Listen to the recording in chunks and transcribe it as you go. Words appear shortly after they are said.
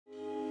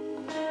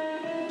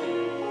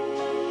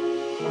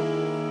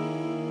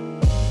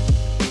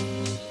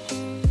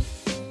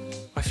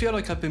feel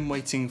like I've been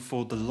waiting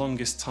for the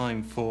longest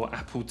time for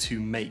Apple to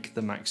make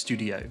the Mac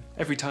Studio.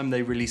 Every time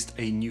they released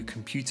a new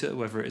computer,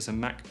 whether it is a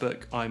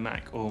MacBook,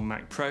 iMac or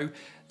Mac Pro,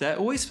 there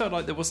always felt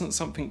like there wasn't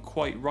something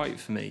quite right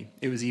for me.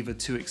 It was either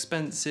too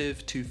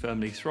expensive, too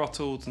firmly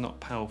throttled, not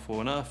powerful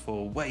enough,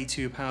 or way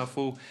too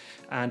powerful,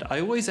 and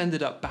I always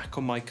ended up back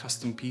on my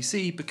custom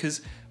PC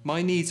because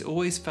my needs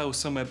always fell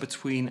somewhere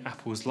between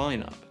Apple's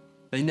lineup.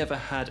 They never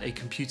had a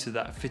computer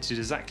that fitted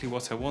exactly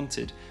what I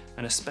wanted,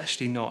 and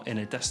especially not in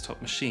a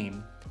desktop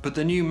machine. But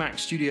the new Mac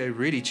Studio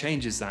really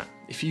changes that.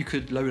 If you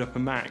could load up a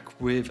Mac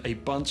with a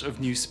bunch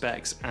of new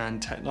specs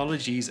and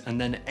technologies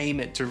and then aim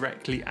it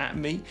directly at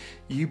me,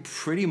 you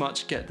pretty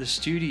much get the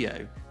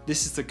Studio.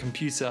 This is the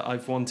computer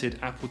I've wanted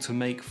Apple to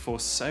make for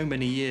so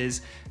many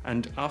years,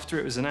 and after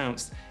it was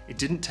announced, it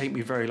didn't take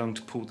me very long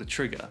to pull the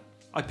trigger.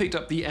 I picked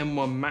up the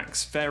M1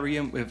 Max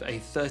variant with a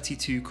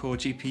 32 core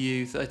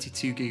GPU,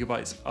 32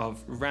 gigabytes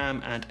of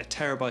RAM and a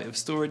terabyte of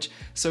storage,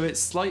 so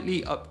it's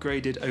slightly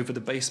upgraded over the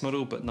base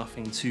model, but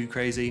nothing too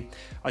crazy.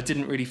 I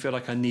didn't really feel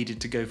like I needed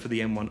to go for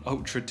the M1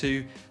 Ultra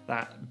 2.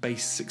 That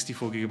base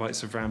 64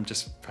 gigabytes of RAM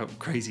just felt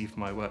crazy for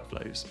my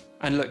workflows.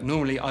 And look,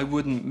 normally I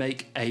wouldn't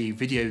make a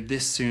video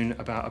this soon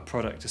about a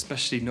product,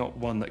 especially not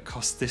one that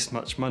costs this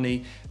much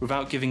money,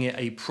 without giving it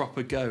a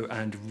proper go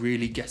and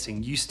really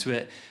getting used to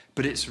it.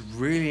 But it's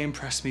really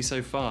impressed me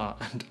so far,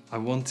 and I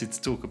wanted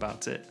to talk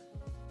about it.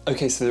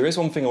 Okay, so there is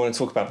one thing I want to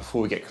talk about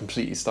before we get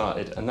completely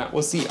started, and that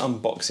was the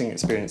unboxing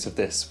experience of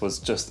this was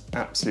just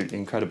absolutely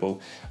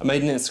incredible. I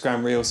made an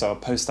Instagram reel, so I'll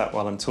post that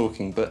while I'm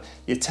talking, but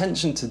the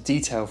attention to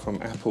detail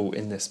from Apple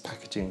in this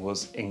packaging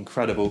was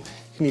incredible.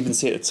 You can even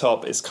see at the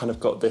top, it's kind of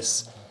got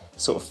this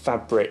sort of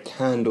fabric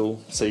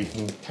handle, so you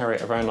can carry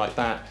it around like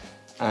that.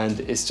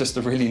 And it's just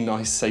a really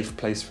nice, safe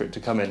place for it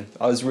to come in.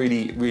 I was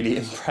really, really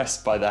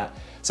impressed by that.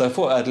 So I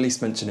thought I'd at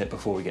least mention it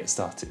before we get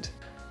started.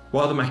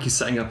 While the Mac is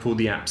setting up all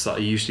the apps that I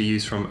usually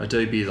use from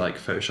Adobe, like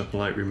Photoshop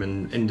and Lightroom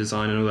and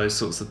InDesign and all those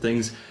sorts of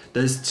things,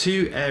 there's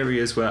two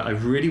areas where I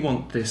really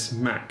want this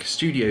Mac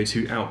Studio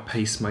to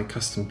outpace my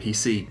custom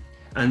PC.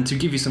 And to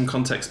give you some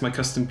context, my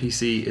custom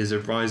PC is a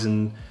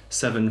Ryzen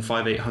 7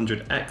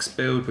 5800X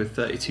build with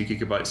 32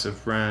 gigabytes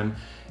of RAM.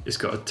 It's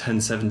got a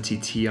 1070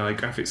 Ti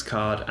graphics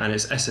card and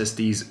its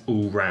SSDs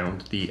all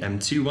round, the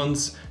M2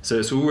 ones, so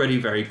it's already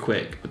very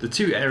quick. But the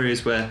two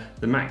areas where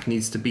the Mac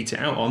needs to beat it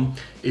out on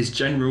is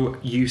general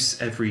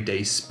use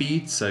everyday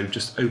speed, so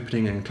just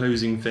opening and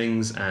closing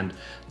things and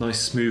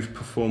nice smooth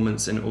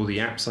performance in all the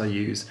apps I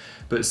use.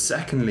 But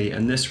secondly,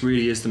 and this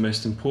really is the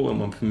most important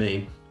one for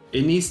me,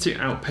 it needs to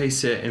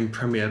outpace it in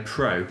Premiere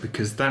Pro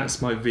because that's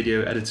my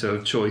video editor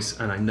of choice,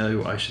 and I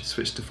know I should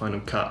switch to Final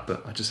Cut,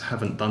 but I just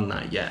haven't done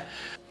that yet.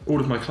 All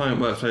of my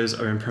client workflows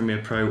are in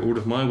Premiere Pro, all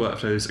of my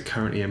workflows are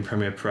currently in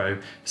Premiere Pro,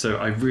 so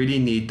I really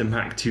need the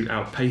Mac to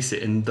outpace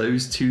it in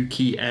those two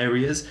key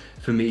areas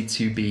for me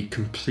to be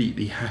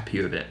completely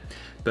happy with it.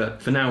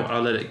 But for now,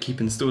 I'll let it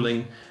keep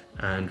installing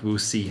and we'll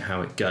see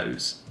how it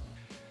goes.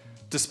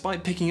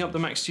 Despite picking up the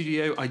Mac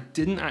Studio, I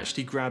didn't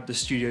actually grab the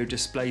Studio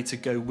display to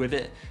go with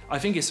it. I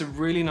think it's a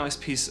really nice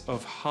piece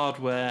of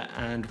hardware,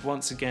 and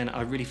once again,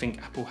 I really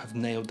think Apple have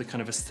nailed the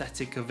kind of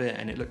aesthetic of it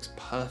and it looks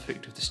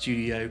perfect with the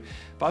Studio.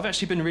 But I've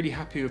actually been really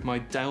happy with my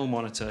Dell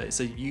monitor. It's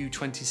a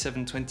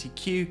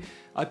U2720Q.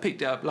 I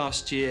picked it up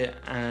last year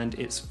and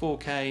it's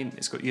 4K,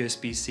 it's got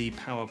USB-C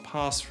power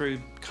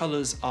pass-through,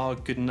 colors are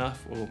good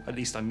enough, or at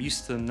least I'm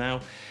used to them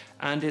now.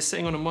 And it's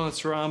sitting on a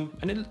monitor arm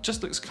and it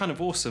just looks kind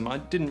of awesome. I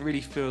didn't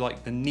really feel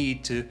like the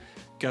need to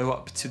go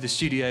up to the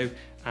Studio,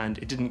 and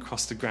it didn't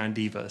cost $1,000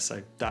 either,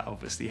 so that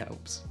obviously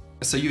helps.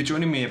 So you're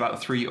joining me about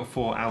 3 or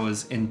 4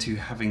 hours into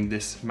having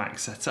this Mac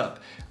set up,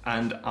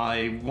 and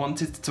I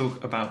wanted to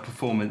talk about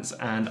performance,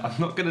 and I'm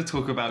not going to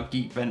talk about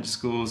Geekbench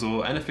scores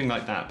or anything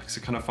like that because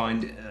I kind of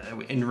find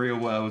in real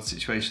world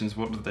situations,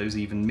 what do those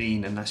even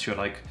mean unless you're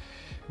like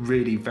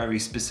really very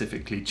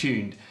specifically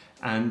tuned.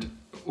 And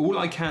all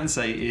I can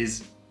say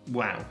is,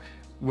 wow,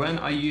 when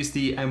I used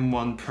the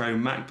M1 Pro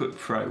MacBook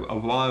Pro a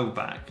while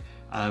back,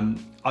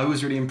 I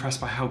was really impressed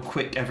by how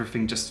quick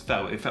everything just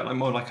felt. It felt like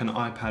more like an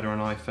iPad or an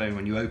iPhone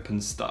when you open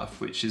stuff,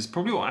 which is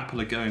probably what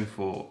Apple are going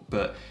for.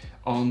 But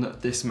on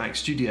this Mac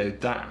Studio,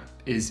 that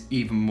is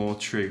even more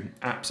true.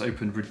 Apps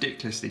open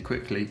ridiculously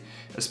quickly,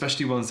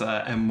 especially ones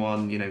that are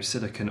M1, you know,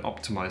 silicon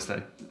optimized.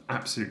 They're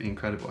absolutely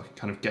incredible. I can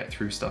kind of get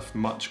through stuff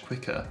much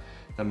quicker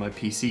than my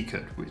PC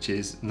could, which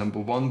is number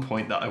one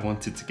point that I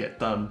wanted to get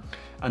done.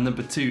 And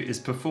number two is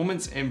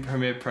performance in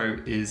Premiere Pro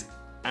is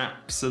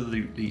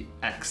absolutely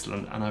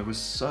excellent, and I was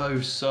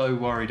so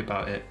worried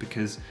about it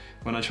because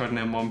when I tried an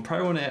M1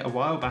 Pro on it a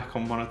while back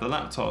on one of the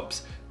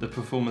laptops, the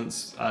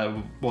performance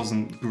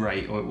wasn't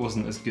great, or it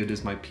wasn't as good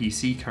as my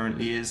PC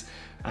currently is,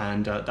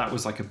 and that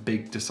was like a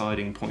big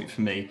deciding point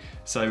for me.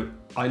 So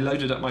I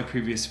loaded up my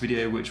previous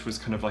video, which was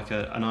kind of like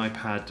an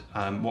iPad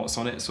what's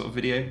on it sort of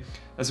video.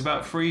 There's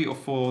about 3 or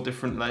 4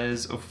 different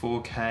layers of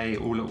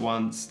 4K all at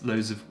once,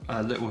 loads of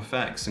little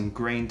effects and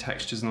grain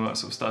textures and all that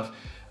sort of stuff.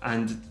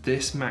 and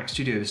this Mac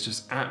Studio is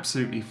just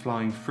absolutely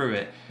flying through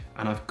it.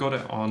 And I've got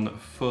it on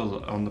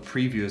full on the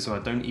preview, so I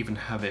don't even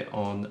have it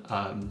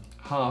on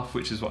half,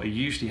 which is what I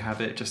usually have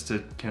it, just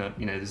to kind of,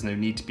 you know, there's no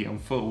need to be on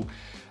full.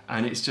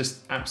 And it's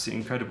just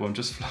absolutely incredible. I'm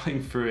just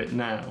flying through it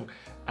now.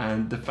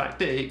 And the fact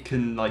that it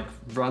can like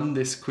run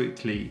this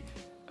quickly,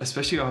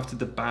 especially after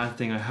the bad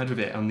thing I had with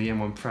it on the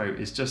M1 Pro,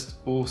 is just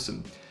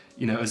awesome.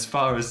 You know, as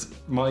far as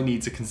my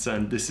needs are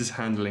concerned, this is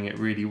handling it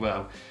really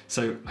well.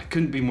 So I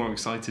couldn't be more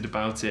excited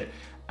about it.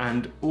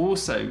 And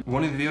also,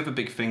 one of the other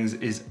big things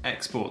is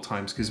export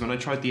times, because when I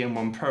tried the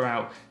M1 Pro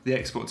out, the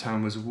export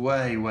time was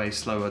way, way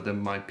slower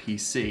than my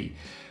PC.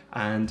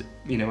 And,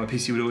 you know, my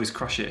PC would always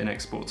crush it in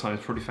export times,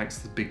 probably thanks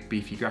to the big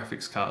beefy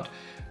graphics card.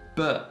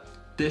 But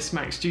this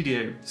Mac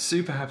Studio,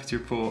 super happy to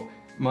report,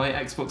 my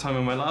export time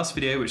on my last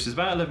video, which is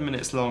about 11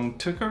 minutes long,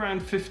 took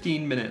around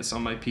 15 minutes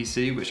on my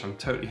PC, which I'm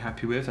totally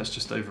happy with. That's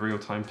just over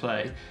real-time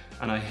play.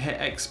 And I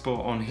hit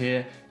export on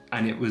here,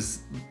 and it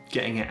was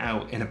getting it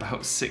out in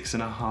about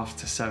 6.5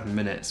 to 7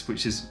 minutes,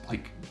 which is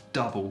like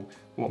double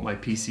what my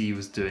PC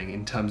was doing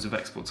in terms of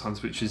export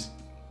times, which is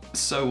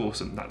so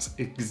awesome. That's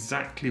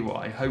exactly what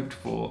I hoped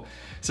for.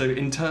 So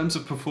in terms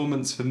of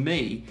performance for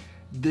me,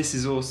 this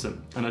is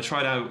awesome. And I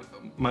tried out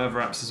my other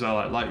apps as well,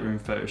 like Lightroom,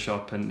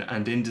 Photoshop, and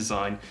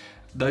InDesign.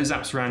 Those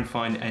apps ran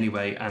fine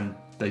anyway, and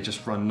they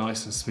just run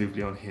nice and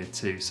smoothly on here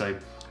too. So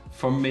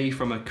from me,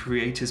 from a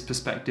creator's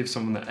perspective,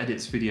 someone that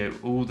edits video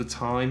all the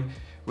time,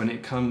 when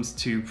it comes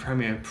to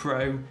Premiere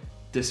Pro,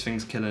 this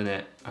thing's killing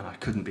it, and I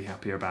couldn't be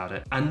happier about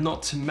it. And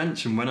not to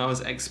mention, when I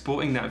was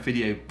exporting that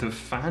video, the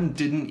fan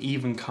didn't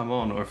even come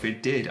on, or if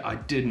it did, I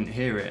didn't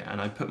hear it. And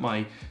I put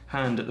my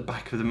hand at the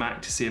back of the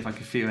Mac to see if I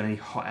could feel any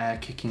hot air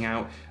kicking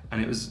out, and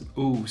it was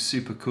all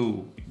super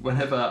cool.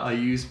 Whenever I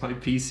use my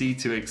PC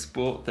to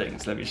export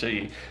things, let me show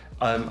you.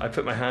 I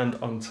put my hand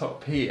on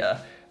top here,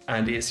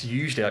 and it's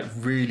usually like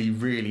really,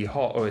 really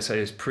hot, or so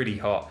it's pretty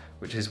hot,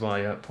 which is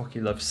why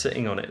Pocky loves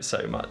sitting on it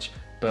so much.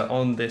 But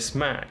on this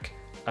Mac,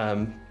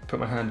 put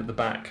my hand at the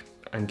back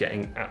and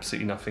getting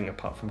absolutely nothing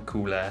apart from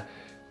cool air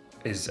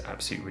is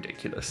absolutely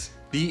ridiculous.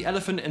 The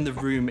elephant in the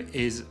room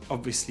is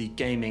obviously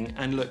gaming,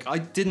 and look, I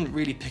didn't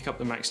really pick up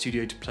the Mac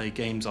Studio to play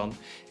games on.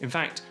 In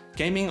fact,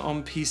 gaming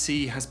on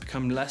PC has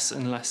become less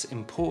and less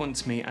important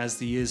to me as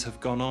the years have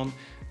gone on,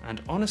 and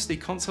honestly,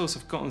 consoles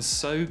have gotten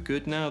so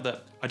good now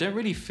that I don't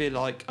really feel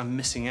like I'm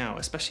missing out,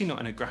 especially not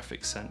in a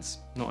graphics sense,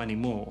 not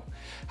anymore.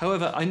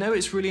 However, I know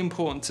it's really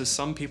important to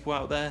some people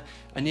out there,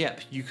 and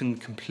yep, you can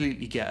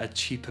completely get a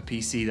cheaper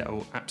PC that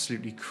will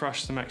absolutely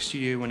crush the Mac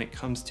Studio when it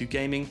comes to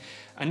gaming.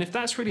 And if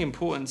that's really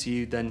important to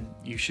you, then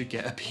you should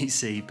get a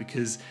PC,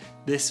 because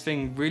this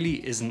thing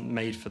really isn't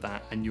made for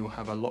that, and you'll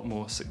have a lot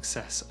more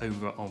success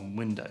over on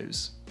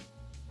Windows.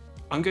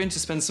 I'm going to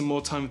spend some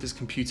more time with this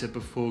computer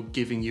before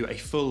giving you a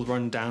full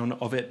rundown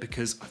of it,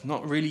 because I've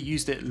not really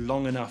used it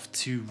long enough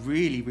to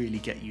really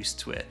get used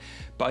to it.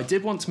 But I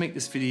did want to make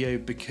this video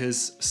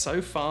because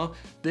so far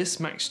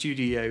this Mac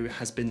Studio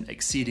has been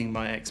exceeding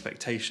my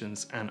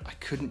expectations, and I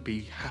couldn't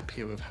be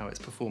happier with how it's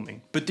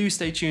performing. But do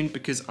stay tuned,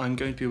 because I'm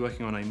going to be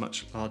working on a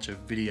much larger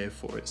video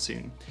for it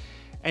soon.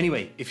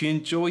 Anyway, if you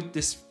enjoyed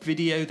this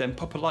video, then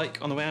pop a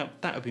like on the way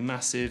out, that would be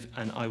massive,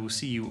 and I will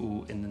see you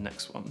all in the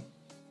next one.